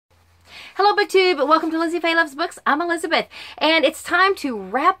Hello BookTube, welcome to Lizzie Faye Loves Books. I'm Elizabeth, and it's time to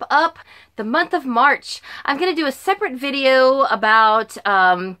wrap up the month of March. I'm going to do a separate video about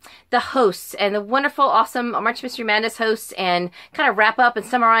the hosts and the wonderful, awesome March Mystery Madness hosts, and kind of wrap up and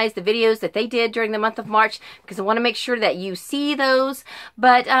summarize the videos that they did during the month of March, because I want to make sure that you see those.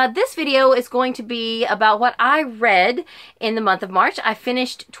 But this video is going to be about what I read in the month of March. I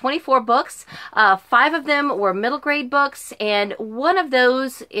finished 24 books. 5 of them were middle grade books, and one of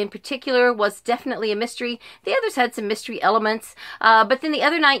those in particular was definitely a mystery. The others had some mystery elements, but then the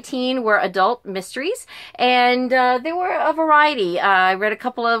other 19 were adult mysteries, and there were a variety. I read a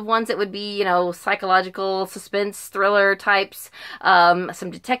couple of ones that would be, you know, psychological, suspense, thriller types,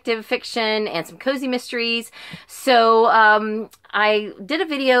 some detective fiction, and some cozy mysteries. So I did a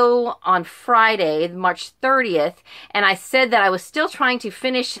video on Friday, March 30th, and I said that I was still trying to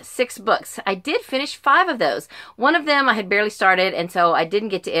finish 6 books. I did finish 5 of those. One of them I had barely started, and so I didn't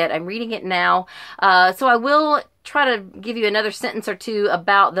get to it. I'm reading it now. So I will try to give you another sentence or two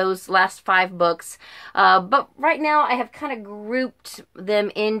about those last 5 books. But right now I have kind of grouped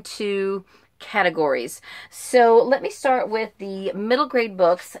them into categories. So let me start with the middle grade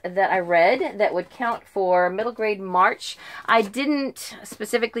books that I read that would count for middle grade March. I didn't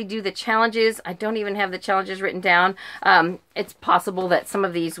specifically do the challenges. I don't even have the challenges written down. It's possible that some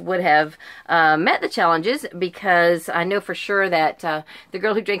of these would have met the challenges, because I know for sure that The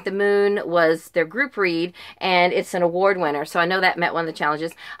Girl Who Drank the Moon was their group read, and it's an award winner, so I know that met one of the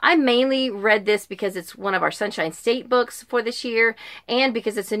challenges. I mainly read this because it's one of our Sunshine State books for this year, and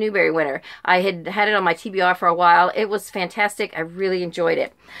because it's a Newbery winner. I had had it on my TBR for a while. It was fantastic. I really enjoyed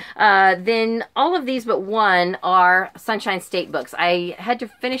it. Then all of these but one are Sunshine State books. I had to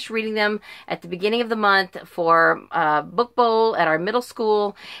finish reading them at the beginning of the month for Book Bowl at our middle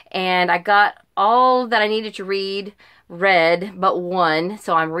school, and I got all that I needed to read but one,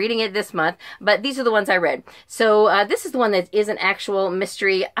 so I'm reading it this month. But these are the ones I read. So this is the one that is an actual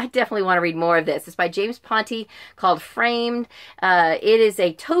mystery. I definitely want to read more of this. It's by James Ponti, called Framed. It is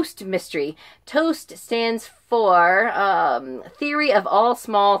a T.O.A.S.T mystery. T.O.A.S.T stands for Theory of All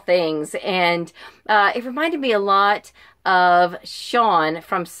Small Things, and it reminded me a lot of Sean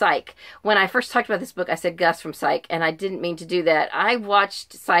from Psych. When I first talked about this book, I said Gus from Psych, and I didn't mean to do that. I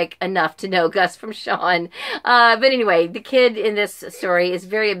watched Psych enough to know Gus from Sean. But anyway, the kid in this story is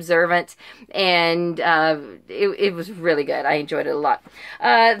very observant, and it was really good. I enjoyed it a lot.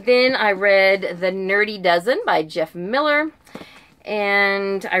 Then I read The Nerdy Dozen by Jeff Miller.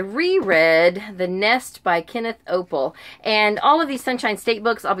 And I reread The Nest by Kenneth Oppel. And all of these Sunshine State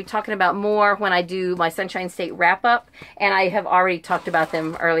books I'll be talking about more when I do my Sunshine State wrap-up, and I have already talked about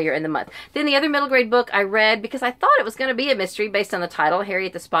them earlier in the month. Then the other middle grade book I read because I thought it was going to be a mystery based on the title,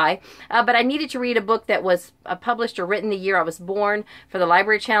 Harriet the Spy, but I needed to read a book that was published or written the year I was born for the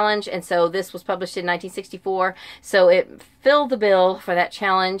Library Challenge, and so this was published in 1964, so it filled the bill for that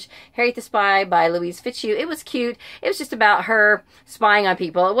challenge. Harriet the Spy by Louise Fitzhugh. It was cute. It was just about her spying on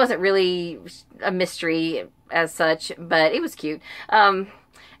people. It wasn't really a mystery as such, but it was cute.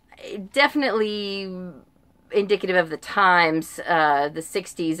 Definitely indicative of the times, the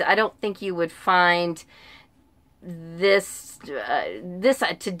 60s. I don't think you would find this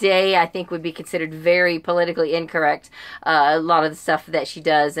today. I think would be considered very politically incorrect. A lot of the stuff that she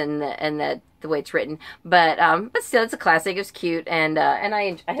does and the way it's written, but still, it's a classic. It was cute, and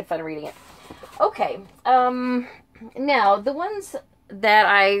I had fun reading it. Okay, now the ones that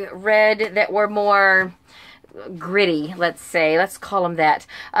I read that were more gritty, let's call them that.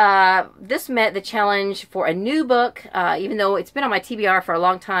 This met the challenge for a new book, even though it's been on my TBR for a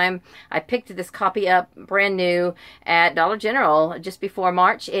long time. I picked this copy up brand new at Dollar General just before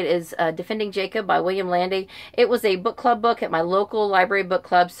March. It is Defending Jacob by William Landay. It was a book club book at my local library book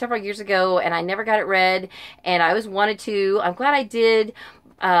club several years ago, and I never got it read, and I always wanted to. I'm glad I did.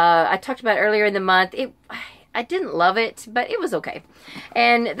 I talked about it earlier in the month. I didn't love it, but it was okay.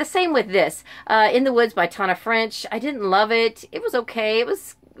 And the same with this, In the Woods by Tana. I didn't love it. It was okay. It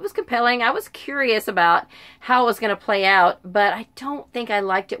was compelling. I was curious about how it was going to play out, but I don't think I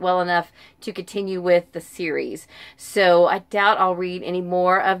liked it well enough to continue with the series. So I doubt I'll read any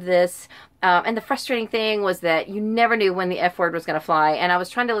more of this. And the frustrating thing was that you never knew when the F word was going to fly. And I was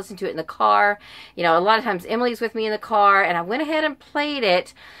trying to listen to it in the car. You know, a lot of times Emily's with me in the car, and I went ahead and played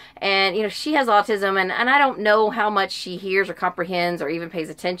it. And, you know, she has autism, and I don't know how much she hears or comprehends or even pays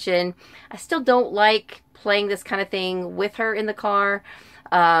attention. I still don't like playing this kind of thing with her in the car.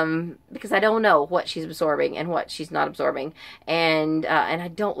 Because I don't know what she's absorbing and what she's not absorbing, and I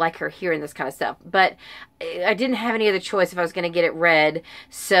don't like her hearing this kind of stuff. But I didn't have any other choice if I was going to get it read,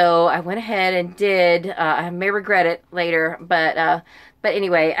 so I went ahead and did. I may regret it later, but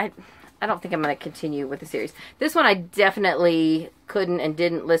anyway, I don't think I'm going to continue with the series. This one I definitely couldn't and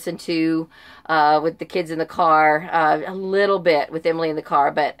didn't listen to with the kids in the car. A little bit with Emily in the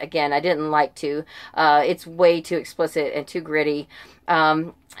car, but again, I didn't like to. It's way too explicit and too gritty.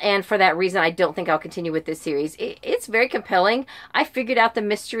 And for that reason, I don't think I'll continue with this series. It's very compelling. I figured out the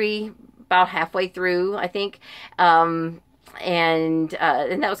mystery about halfway through, I think. And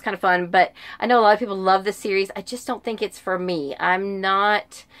that was kind of fun. But I know a lot of people love this series. I just don't think it's for me. I'm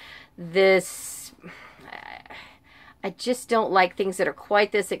not this... I just don't like things that are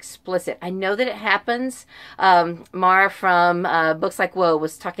quite this explicit. I know that it happens. Mara from Books Like Whoa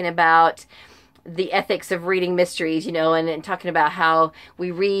was talking about the ethics of reading mysteries, you know, and talking about how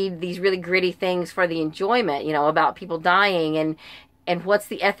we read these really gritty things for the enjoyment, you know, about people dying and what's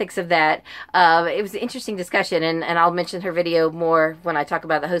the ethics of that. It was an interesting discussion, and I'll mention her video more when I talk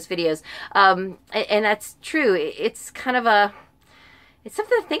about the host videos. And that's true. It's kind of it's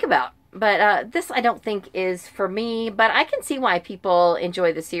something to think about. But this I don't think is for me, but I can see why people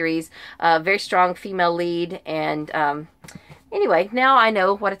enjoy the series. Very strong female lead, and anyway, now I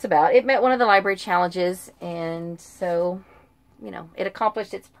know what it's about. It met one of the library challenges, and so, you know, it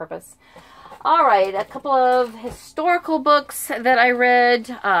accomplished its purpose. All right, a couple of historical books that I read.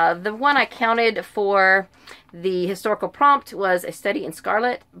 The one I counted for the historical prompt was A Study in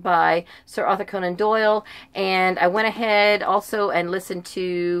Scarlet by Sir Arthur Conan Doyle. And I went ahead also and listened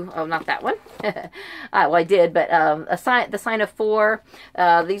to, oh, not that one. Well, I did, but The Sign of Four.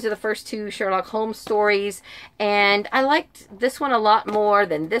 These are the first two Sherlock Holmes stories. And I liked this one a lot more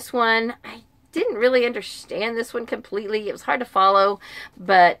than this one. I didn't really understand this one completely. It was hard to follow,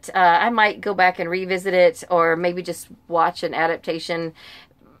 but I might go back and revisit it, or maybe just watch an adaptation.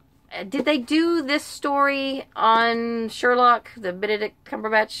 Did they do this story on Sherlock, the Benedict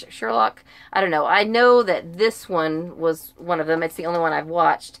Cumberbatch Sherlock? I don't know. I know that this one was one of them. It's the only one I've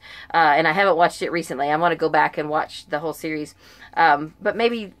watched, and I haven't watched it recently. I want to go back and watch the whole series, but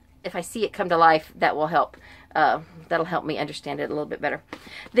maybe if I see it come to life, that will help. That'll help me understand it a little bit better.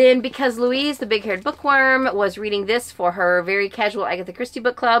 Then, because Louise, the big-haired bookworm, was reading this for her very casual Agatha Christie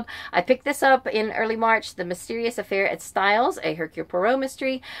book club, I picked this up in early March, The Mysterious Affair at Styles, a Hercule Poirot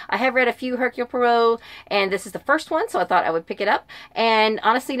mystery. I have read a few Hercule Poirot, and this is the first one, so I thought I would pick it up. And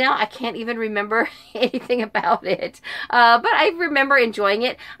honestly now, I can't even remember anything about it. But I remember enjoying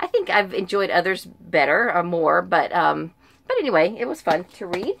it. I think I've enjoyed others better or more, but anyway, it was fun to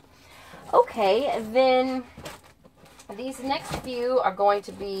read. Okay, then these next few are going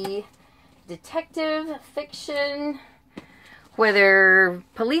to be detective fiction, whether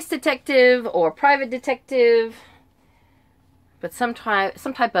police detective or private detective, but some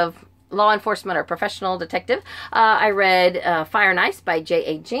type of law enforcement or professional detective. I read Fire and Ice by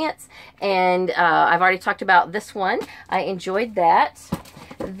J.A. Jantz, and I've already talked about this one. I enjoyed that.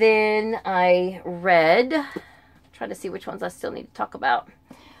 Then I read, I'm trying to see which ones I still need to talk about.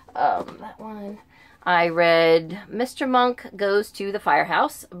 That one. I read Mr. Monk Goes to the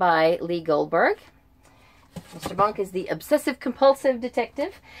Firehouse by Lee Goldberg. Mr. Monk is the obsessive-compulsive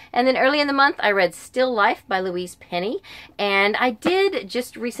detective. And then early in the month, I read Still Life by Louise Penny. And I did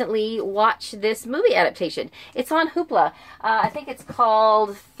just recently watch this movie adaptation. It's on Hoopla. I think it's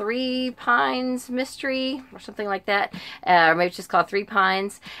called Three Pines Mystery or something like that. Or maybe it's just called Three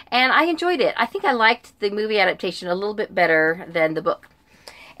Pines. And I enjoyed it. I think I liked the movie adaptation a little bit better than the book.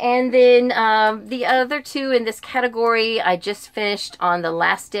 And then the other two in this category, I just finished on the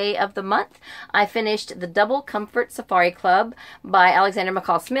last day of the month. I finished The Double Comfort Safari Club by Alexander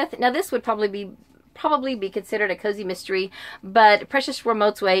McCall Smith. Now, this would probably be considered a cozy mystery, but Precious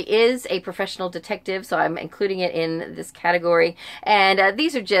Ramotswe is a professional detective, so I'm including it in this category. And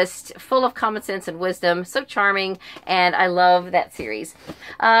these are just full of common sense and wisdom, so charming, and I love that series.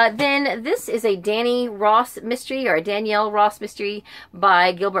 Then this is a Danny Ross mystery, or a Danielle Ross mystery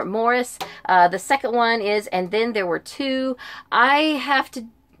by Gilbert Morris. The second one is And Then There Were Two. I have to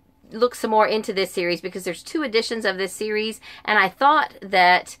look some more into this series because there's two editions of this series, and I thought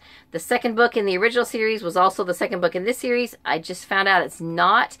that the second book in the original series was also the second book in this series. I just found out it's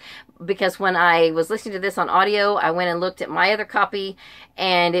not, because when I was listening to this on audio, I went and looked at my other copy,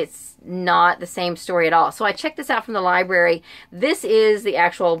 and it's not the same story at all. So I checked this out from the library. This is the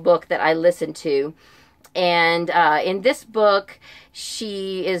actual book that I listened to. And in this book,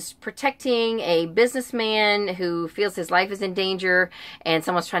 she is protecting a businessman who feels his life is in danger and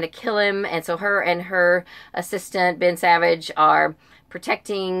someone's trying to kill him. And so her and her assistant, Ben Savage, are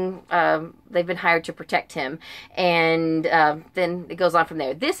protecting, they've been hired to protect him. And then it goes on from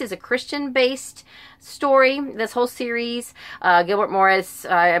there. This is a Christian-based story, this whole series. Gilbert Morris,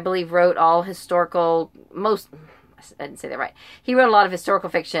 I believe, wrote all historical, I didn't say that right. He wrote a lot of historical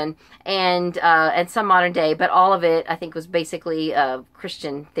fiction and some modern day, but all of it, I think, was basically a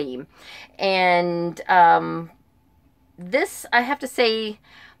Christian theme. And this, I have to say,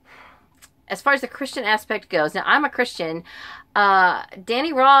 as far as the Christian aspect goes, now I'm a Christian.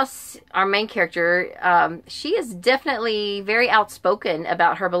 Danny Ross, our main character, she is definitely very outspoken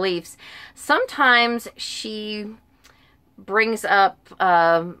about her beliefs. Sometimes she brings up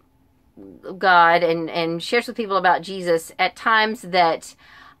God and shares with people about Jesus at times that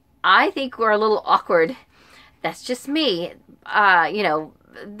I think were a little awkward. That's just me. You know,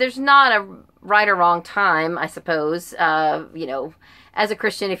 there's not a right or wrong time, I suppose. You know, as a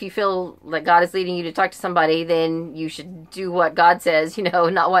Christian, if you feel like God is leading you to talk to somebody, then you should do what God says, you know,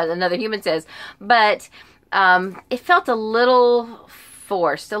 not what another human says. But it felt a little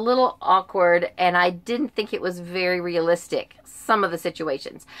forced, a little awkward, and I didn't think it was very realistic, some of the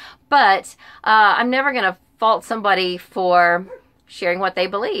situations. But I'm never going to fault somebody for sharing what they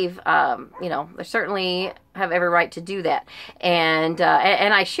believe. You know, they certainly have every right to do that. And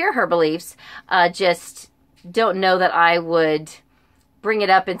I share her beliefs, just don't know that I would bring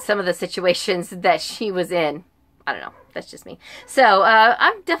it up in some of the situations that she was in. I don't know. That's just me. So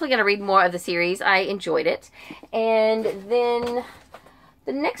I'm definitely going to read more of the series. I enjoyed it. And then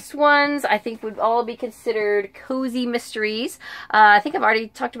the next ones I think would all be considered cozy mysteries. I think I've already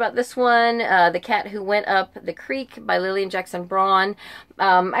talked about this one, The Cat Who Went Up the Creek by Lillian Jackson Braun.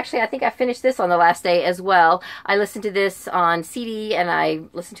 Actually, I think I finished this on the last day as well. I listened to this on CD and I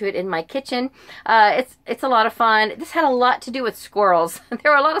listened to it in my kitchen. It's a lot of fun. This had a lot to do with squirrels.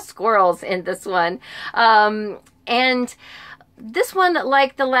 There were a lot of squirrels in this one. And this one,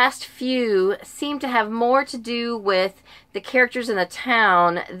 like the last few, seemed to have more to do with the characters in the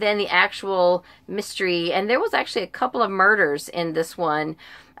town than the actual mystery. And there was actually a couple of murders in this one,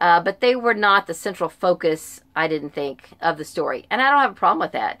 but they were not the central focus, I didn't think, of the story. And I don't have a problem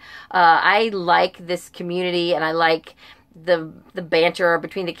with that. I like this community, and I like the banter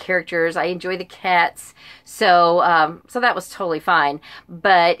between the characters. I enjoy the cats. So so that was totally fine.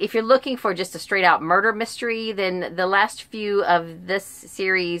 But if you're looking for just a straight out murder mystery, then the last few of this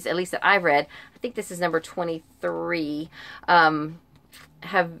series, at least that I've read, I think this is number 23,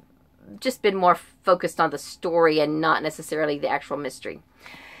 have just been more focused on the story and not necessarily the actual mystery.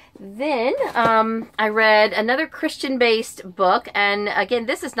 Then I read another Christian-based book, and again,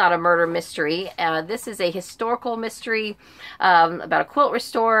 this is not a murder mystery. This is a historical mystery about a quilt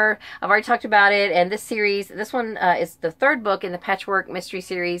restorer. I've already talked about it, and this one is the third book in the Patchwork Mystery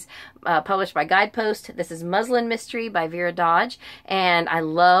series published by Guidepost. This is Muslin Mystery by Vera Dodge, and I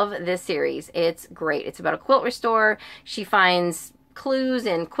love this series. It's great. It's about a quilt restorer. She finds clues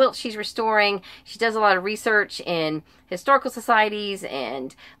in quilts she's restoring. She does a lot of research in historical societies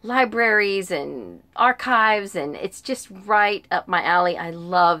and libraries and archives, and it's just right up my alley. I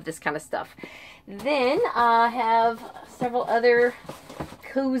love this kind of stuff. Then I have several other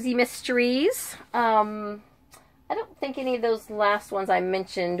cozy mysteries. I don't think any of those last ones I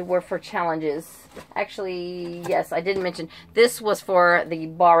mentioned were for challenges. Actually, yes, I didn't mention. This was for the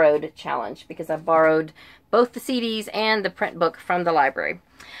borrowed challenge because I borrowed both the CDs and the print book from the library.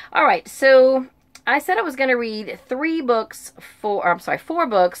 All right, so I said I was going to read 4 books for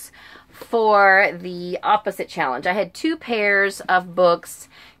the opposite challenge. I had 2 pairs of books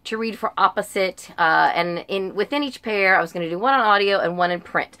to read for opposite, and within each pair I was going to do one on audio and one in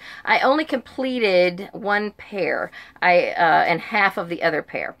print. I only completed 1 pair and half of the other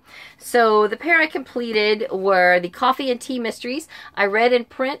pair. So the pair I completed were the Coffee and Tea Mysteries. I read in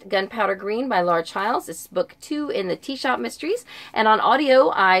print Gunpowder Green by Laura Childs. This is book 2 in the Tea Shop Mysteries. And on audio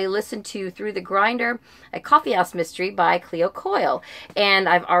I listened to Through the Grinder, a Coffee House Mystery by Cleo Coyle. And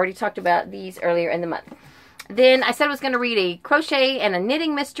I've already talked about these earlier in the month. Then I said I was going to read a crochet and a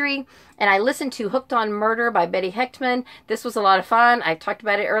knitting mystery, and I listened to Hooked on Murder by Betty Hechtman. This was a lot of fun. I talked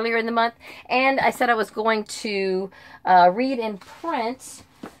about it earlier in the month. And I said I was going to read in print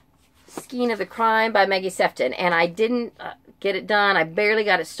Skein of the Crime by Maggie Sefton, and I didn't get it done. I barely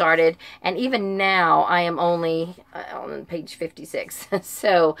got it started, and even now I am only on page 56.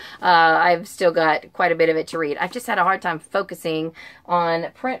 So I've still got quite a bit of it to read. I've just had a hard time focusing on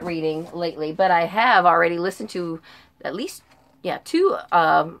print reading lately, but I have already listened to at least two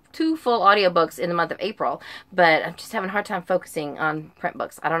full audiobooks in the month of April, but I'm just having a hard time focusing on print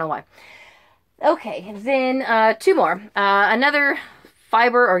books. I don't know why. Okay, then 2 more. Another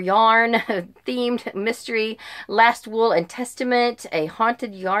fiber or yarn themed mystery, Last Wool and Testament, a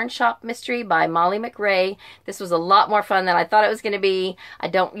haunted yarn shop mystery by Molly McRae. This was a lot more fun than I thought it was going to be. I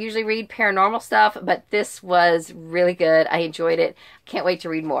don't usually read paranormal stuff, but this was really good. I enjoyed it. Can't wait to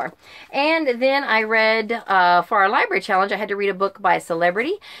read more. And then I read, for our library challenge, I had to read a book by a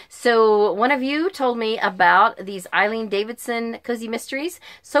celebrity. So one of you told me about these Eileen Davidson cozy mysteries,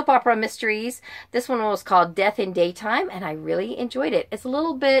 soap opera mysteries. This one was called Death in Daytime, and I really enjoyed it. It's a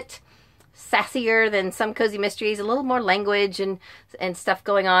little bit sassier than some cozy mysteries, a little more language and stuff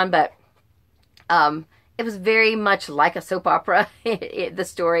going on, but it was very much like a soap opera, the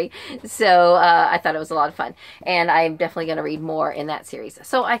story. So I thought it was a lot of fun. And I'm definitely going to read more in that series.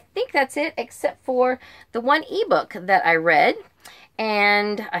 So I think that's it, except for the one ebook that I read.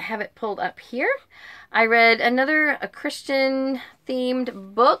 And I have it pulled up here. I read a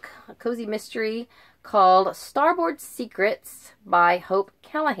Christian-themed book, a cozy mystery, called Starboard Secrets by Hope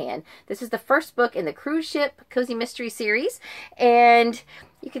Callahan. This is the first book in the cruise ship cozy mystery series. And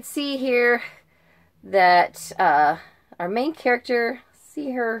you can see here that our main character,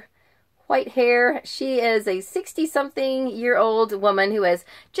 see her white hair, she is a 60-something-year-old woman who has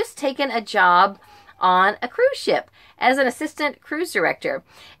just taken a job on a cruise ship as an assistant cruise director.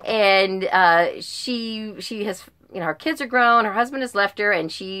 And she has, you know, her kids are grown, her husband has left her,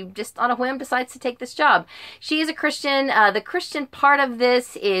 and she just on a whim decides to take this job. She is a Christian. The Christian part of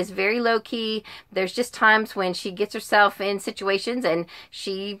this is very low-key. There's just times when she gets herself in situations and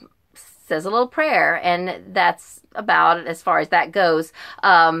she says a little prayer, and that's about it as far as that goes.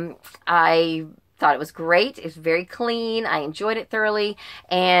 I thought it was great. It was very clean. I enjoyed it thoroughly,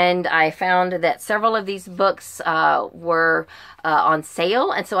 and I found that several of these books were on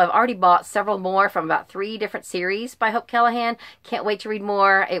sale, and so I've already bought several more from about 3 different series by Hope Callahan. Can't wait to read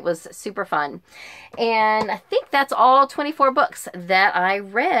more. It was super fun. And I think that's all 24 books that I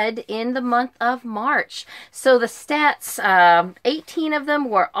read in the month of March. So the stats, 18 of them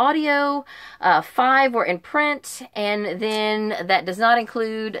were audio, 5 were in print, and then that does not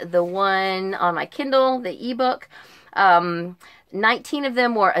include the one on my Kindle, the ebook. 19 of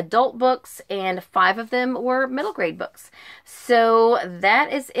them were adult books, and 5 of them were middle grade books. So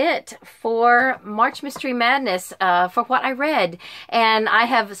that is it for March Mystery Madness, for what I read. And I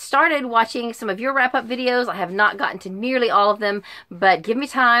have started watching some of your wrap-up videos. I have not gotten to nearly all of them, but give me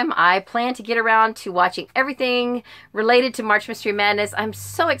time. I plan to get around to watching everything related to March Mystery Madness. I'm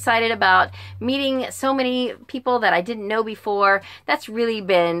so excited about meeting so many people that I didn't know before. That's really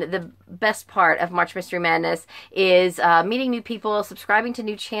been the best part of March Mystery Madness, is meeting new people, subscribing to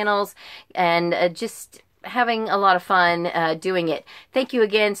new channels, and just having a lot of fun doing it. Thank you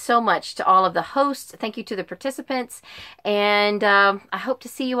again so much to all of the hosts. Thank you to the participants. And I hope to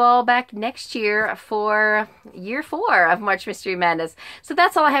see you all back next year for year 4 of March Mystery Madness. So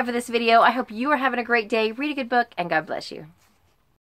that's all I have for this video. I hope you are having a great day. Read a good book, and God bless you.